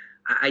way.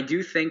 I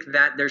do think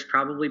that there's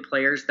probably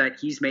players that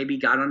he's maybe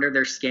got under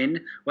their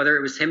skin, whether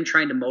it was him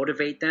trying to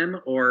motivate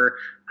them or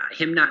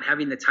him not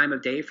having the time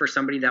of day for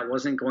somebody that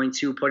wasn't going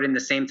to put in the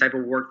same type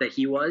of work that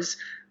he was.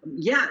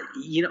 Yeah,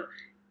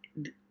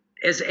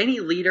 as any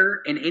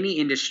leader in any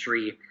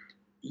industry,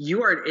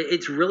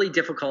 it's really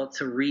difficult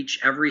to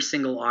reach every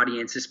single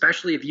audience,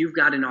 especially if you've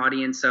got an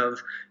audience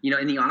of,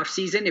 in the off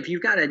season, if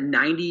you've got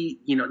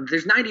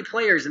there's 90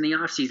 players in the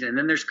off season, and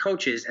then there's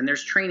coaches and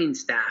there's training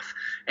staff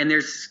and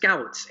there's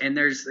scouts and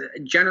there's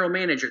general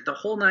manager, the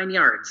whole 9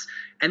 yards.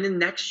 And then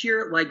next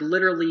year, like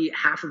literally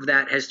half of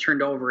that has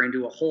turned over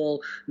into a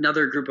whole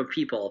another group of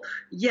people.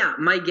 Yeah,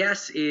 my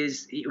guess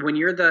is when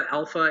you're the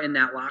alpha in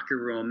that locker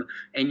room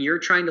and you're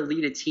trying to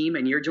lead a team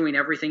and you're doing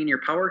everything in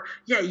your power,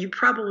 yeah, you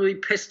probably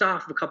pissed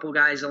off a couple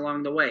guys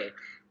along the way.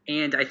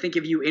 And I think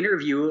if you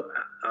interview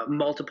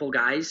multiple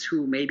guys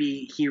who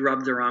maybe he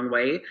rubbed the wrong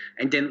way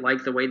and didn't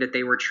like the way that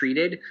they were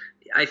treated,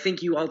 I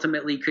think you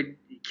ultimately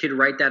could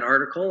write that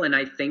article, and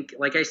I think,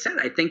 like I said,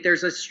 I think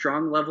there's a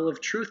strong level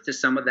of truth to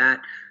some of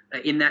that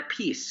in that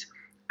piece.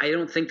 I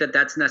don't think that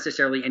that's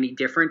necessarily any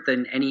different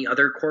than any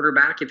other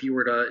quarterback if you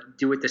were to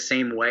do it the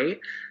same way.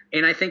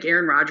 And I think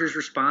Aaron Rodgers'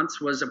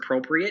 response was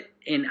appropriate.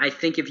 And I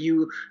think if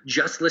you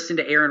just listen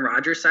to Aaron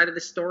Rodgers' side of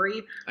the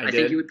story, I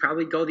think you would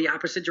probably go the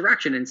opposite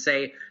direction and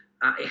say,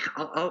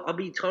 I'll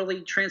be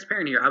totally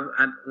transparent here.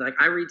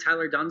 I read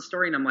Tyler Dunn's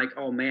story and I'm like,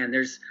 oh man,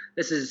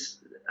 this is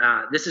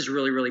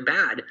really, really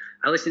bad.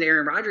 I listen to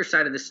Aaron Rodgers'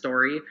 side of the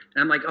story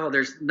and I'm like, oh,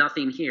 there's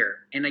nothing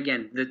here. And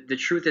again, the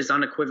truth is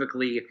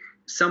unequivocally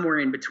somewhere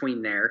in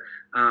between there.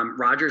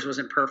 Rodgers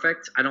wasn't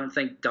perfect. I don't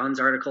think Dunn's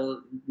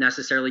article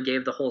necessarily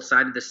gave the whole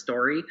side of the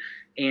story.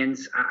 And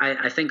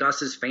I think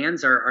us as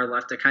fans are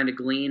left to kind of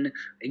glean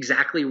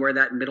exactly where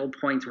that middle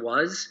point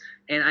was.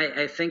 And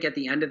I think at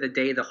the end of the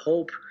day, the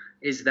hope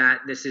is that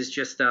this is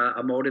just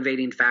a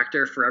motivating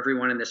factor for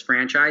everyone in this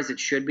franchise. It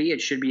should be. It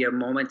should be a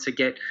moment to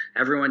get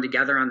everyone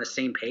together on the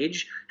same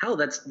page. Hell,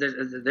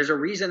 there's a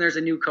reason there's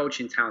a new coach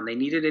in town. They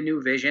needed a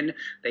new vision.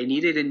 They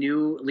needed a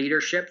new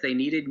leadership. They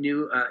needed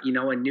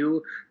a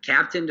new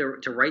captain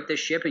to right the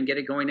ship and get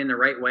it going in the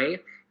right way.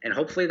 And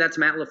hopefully that's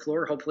Matt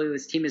LaFleur. Hopefully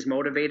this team is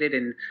motivated,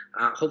 and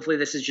hopefully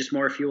this is just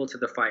more fuel to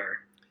the fire.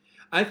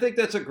 I think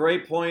that's a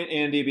great point,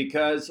 Andy,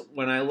 because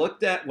when I read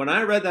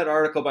that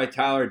article by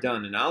Tyler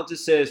Dunn, and I'll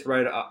just say this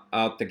right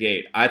out the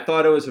gate, I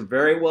thought it was a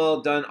very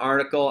well done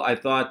article.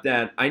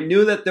 I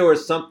knew that there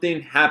was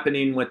something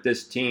happening with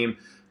this team.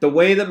 The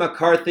way that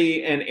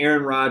McCarthy and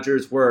Aaron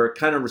Rodgers were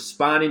kind of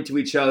responding to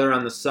each other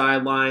on the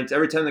sidelines,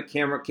 every time the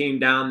camera came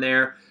down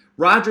there,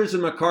 Rodgers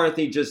and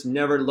McCarthy just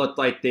never looked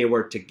like they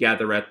were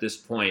together at this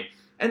point.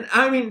 And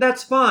I mean,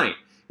 that's fine.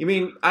 I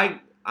mean, I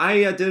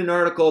did an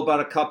article about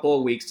a couple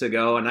of weeks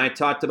ago, and I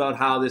talked about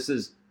how this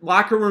is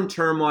locker room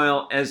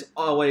turmoil has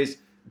always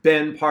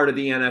been part of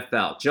the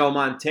NFL. Joe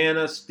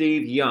Montana,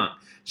 Steve Young,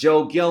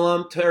 Joe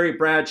Gilliam, Terry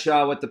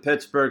Bradshaw with the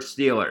Pittsburgh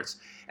Steelers.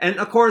 And,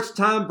 of course,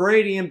 Tom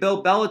Brady and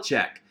Bill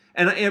Belichick.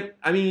 And,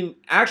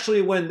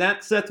 actually, when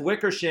that Seth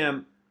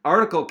Wickersham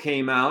article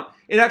came out,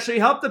 it actually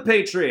helped the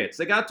Patriots.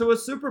 They got to a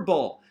Super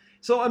Bowl.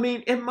 So,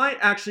 it might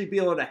actually be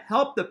able to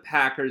help the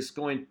Packers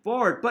going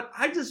forward. But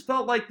I just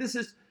felt like this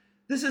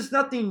is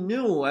nothing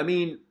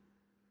new.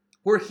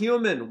 We're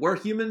human. We're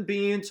human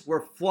beings.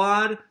 We're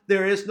flawed.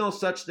 There is no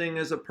such thing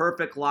as a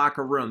perfect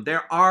locker room.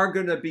 There are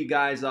going to be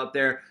guys out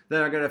there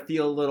that are going to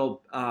feel a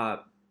little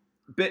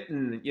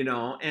bitten,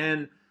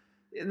 and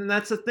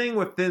that's the thing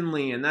with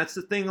Finley, and that's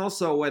the thing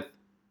also with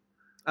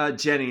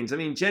Jennings.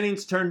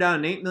 Jennings turned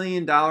down an $8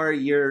 million a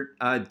year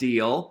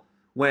deal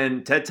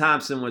when Ted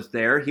Thompson was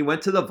there. He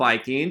went to the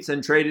Vikings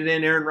and traded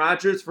in Aaron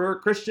Rodgers for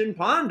Christian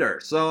Ponder.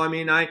 So,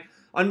 I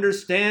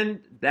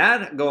understand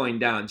that going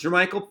down.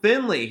 Jermichael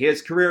Finley,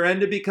 his career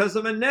ended because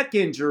of a neck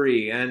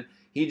injury, and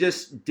he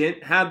just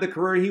didn't have the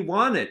career he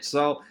wanted.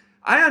 So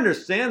I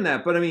understand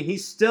that, but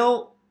he's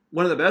still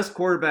one of the best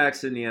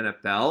quarterbacks in the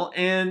NFL,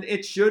 and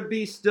it should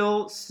be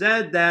still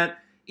said that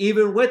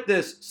even with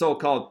this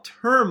so-called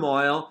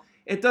turmoil,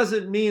 it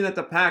doesn't mean that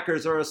the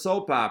Packers are a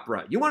soap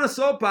opera. You want a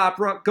soap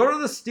opera? Go to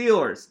the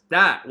Steelers.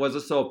 That was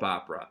a soap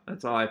opera.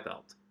 That's how I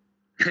felt.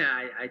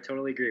 I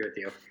totally agree with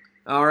you.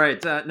 All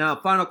right. Now,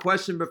 final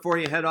question before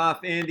you head off,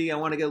 Andy. I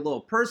want to get a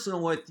little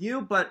personal with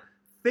you, but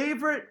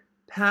favorite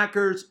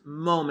Packers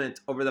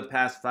moment over the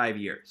past 5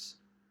 years?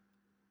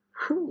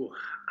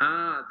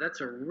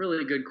 That's a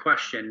really good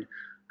question.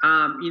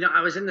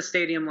 I was in the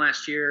stadium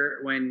last year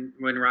when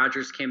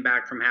Rodgers came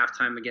back from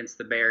halftime against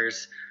the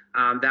Bears.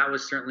 That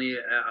was certainly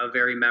a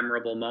very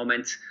memorable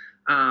moment.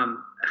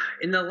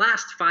 In the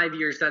last 5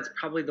 years, that's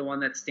probably the one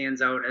that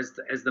stands out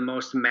as the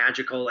most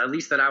magical, at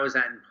least that I was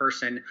at in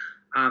person.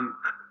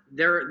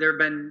 There have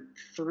been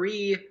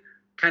three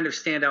kind of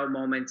standout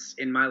moments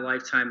in my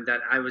lifetime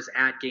that I was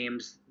at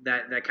games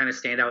that kind of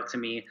stand out to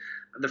me.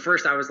 The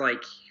first, I was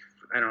like,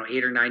 I don't know,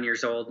 8 or 9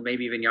 years old,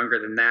 maybe even younger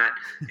than that.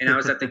 And I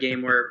was at the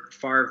game where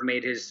Favre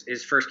made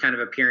his first kind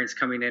of appearance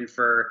coming in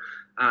for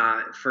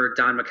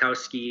Don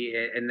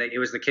Majkowski, and it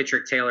was the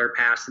Kittrick-Taylor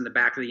pass in the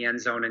back of the end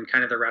zone, and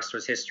kind of the rest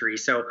was history.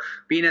 So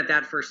being at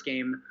that first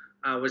game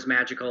was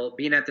magical.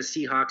 Being at the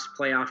Seahawks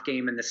playoff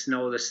game in the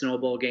Snow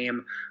Bowl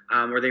game,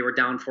 where they were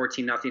down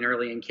 14-0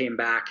 early and came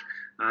back,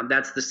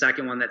 that's the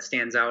second one that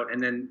stands out.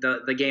 And then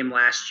the game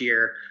last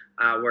year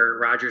where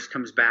Rodgers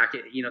comes back,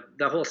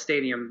 the whole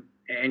stadium,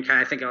 and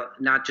kind of, I think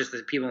not just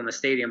the people in the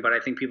stadium, but I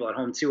think people at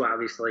home too,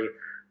 obviously,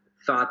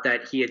 thought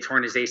that he had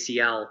torn his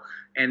ACL.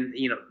 And,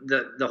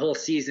 the whole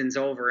season's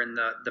over in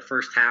the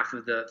first half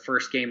of the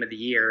first game of the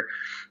year.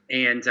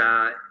 And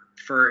at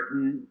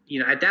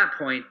that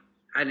point,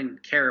 I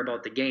didn't care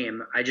about the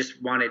game. I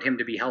just wanted him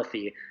to be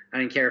healthy. I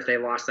didn't care if they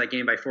lost that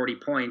game by 40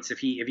 points. If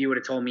he would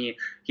have told me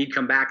he'd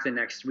come back the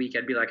next week,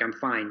 I'd be like, I'm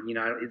fine.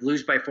 I'd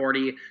lose by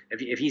 40.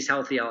 If he's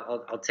healthy,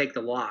 I'll take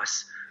the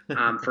loss.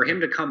 For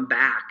him to come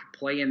back,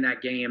 play in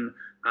that game,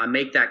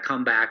 make that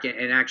comeback,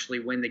 and actually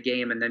win the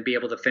game, and then be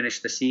able to finish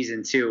the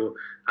season too,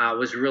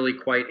 was really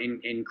quite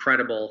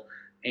incredible.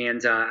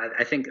 And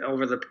I think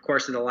over the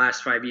course of the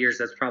last 5 years,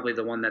 that's probably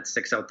the one that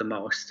sticks out the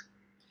most.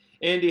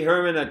 Andy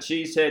Herman of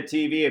Cheesehead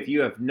TV. If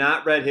you have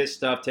not read his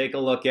stuff, take a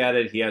look at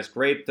it. He has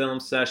great film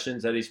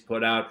sessions that he's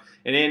put out.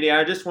 And Andy,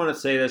 I just want to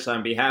say this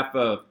on behalf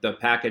of the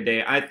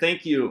Pack-A-Day. I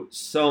thank you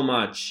so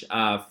much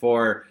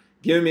for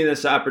giving me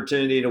this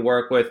opportunity to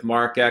work with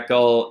Mark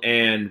Eckel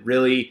and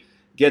really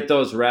get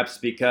those reps,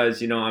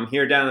 because, I'm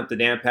here down at the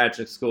Dan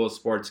Patrick School of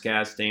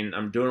Sportscasting.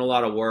 I'm doing a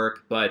lot of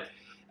work, but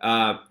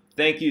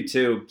thank you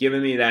to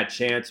giving me that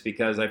chance,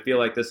 because I feel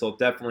like this will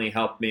definitely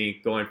help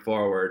me going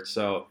forward.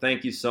 So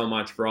thank you so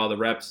much for all the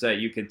reps that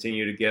you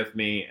continue to give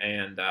me,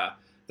 and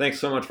thanks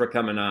so much for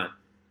coming on.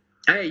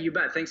 Hey, you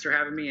bet. Thanks for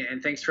having me,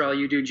 and thanks for all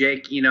you do,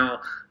 Jake.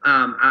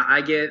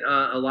 I get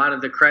a lot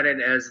of the credit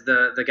as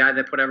the guy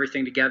that put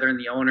everything together and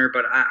the owner,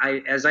 but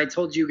as I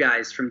told you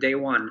guys from day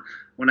one,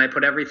 when I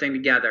put everything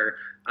together,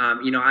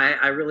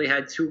 I really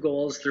had two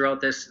goals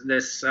throughout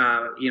this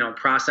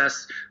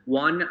process.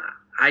 One,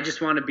 I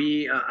just want to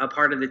be a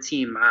part of the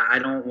team. I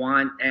don't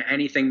want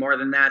anything more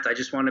than that. I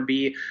just want to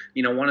be,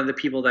 one of the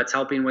people that's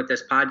helping with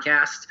this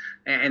podcast.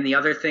 And the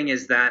other thing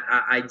is that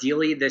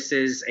ideally this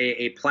is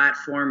a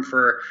platform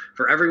for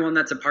everyone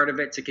that's a part of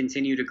it to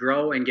continue to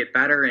grow and get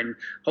better. And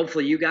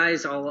hopefully you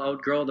guys all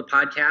outgrow the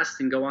podcast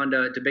and go on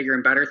to bigger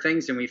and better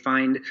things. And we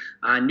find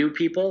new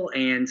people,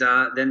 and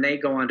then they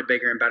go on to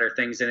bigger and better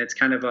things. And it's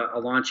kind of a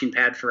launching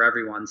pad for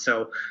everyone.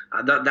 So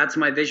that's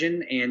my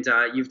vision. And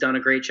you've done a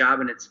great job,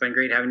 and it's been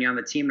great having you on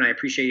the team. And I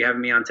appreciate you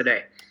having me on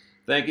today.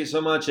 Thank you so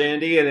much,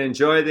 Andy, and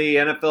enjoy the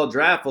NFL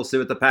draft. We'll see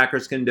what the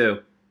Packers can do.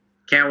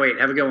 Can't wait.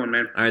 Have a good one,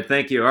 man. All right,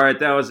 thank you. All right,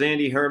 that was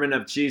Andy Herman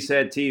of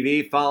Cheesehead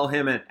TV. Follow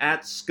him at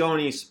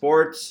 @Sconey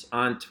Sports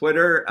on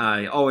Twitter.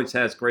 He always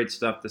has great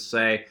stuff to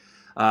say,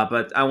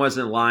 but I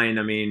wasn't lying.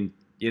 I mean,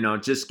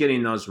 just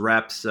getting those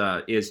reps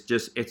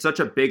it's such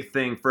a big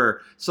thing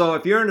so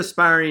if you're an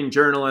aspiring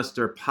journalist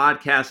or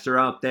podcaster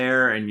out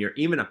there, and you're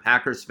even a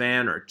Packers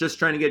fan or just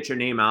trying to get your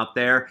name out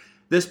there,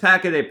 this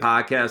Pack-A-Day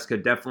podcast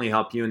could definitely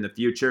help you in the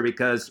future,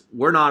 because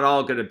we're not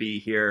all going to be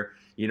here,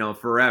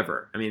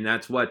 forever. I mean,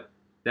 that's what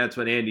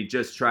Andy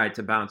just tried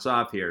to bounce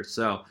off here.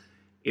 So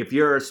if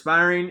you're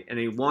aspiring and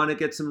you want to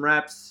get some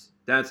reps,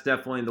 that's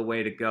definitely the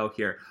way to go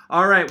here.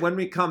 All right, when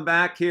we come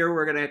back here,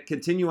 we're going to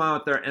continue on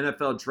with our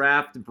NFL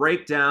draft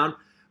breakdown.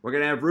 We're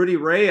going to have Rudy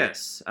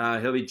Reyes.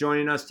 He'll be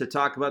joining us to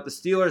talk about the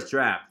Steelers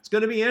draft. It's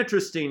going to be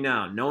interesting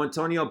now. No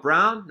Antonio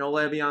Brown, no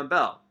Le'Veon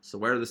Bell. So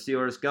where do the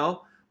Steelers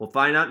go? We'll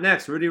find out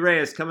next. Rudy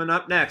Reyes coming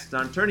up next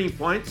on Turning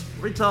Points,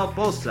 where we tell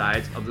both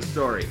sides of the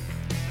story.